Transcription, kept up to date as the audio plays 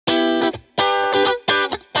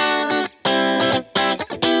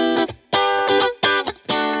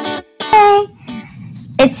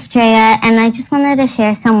and I just wanted to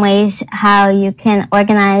share some ways how you can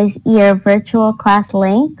organize your virtual class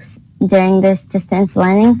links during this distance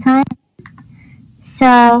learning time.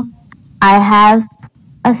 So I have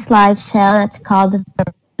a slideshow that's called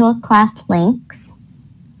Virtual Class Links.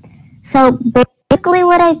 So basically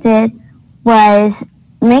what I did was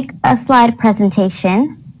make a slide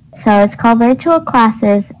presentation. So it's called Virtual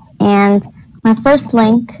Classes, and my first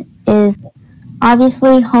link is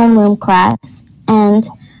obviously homeroom class. And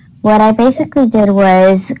what I basically did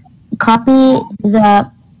was copy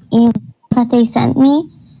the email that they sent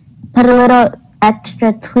me, put a little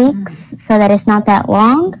extra tweaks so that it's not that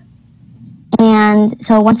long. And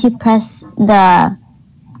so once you press the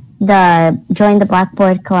join the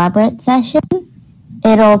Blackboard Collaborate session,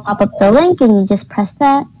 it'll pop up the link and you just press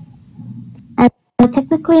that. And I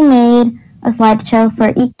technically made a slideshow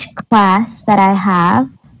for each class that I have.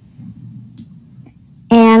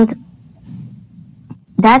 And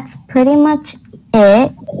that's pretty much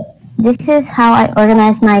it. This is how I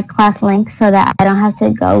organize my class links so that I don't have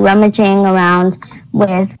to go rummaging around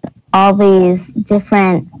with all these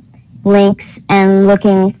different links and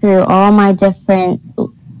looking through all my different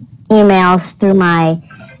emails through my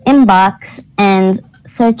inbox and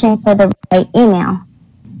searching for the right email.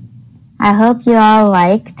 I hope you all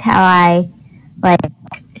liked how I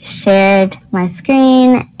shared my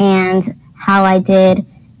screen and how I did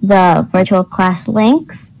the virtual class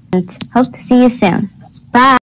links, and hope to see you soon. Bye!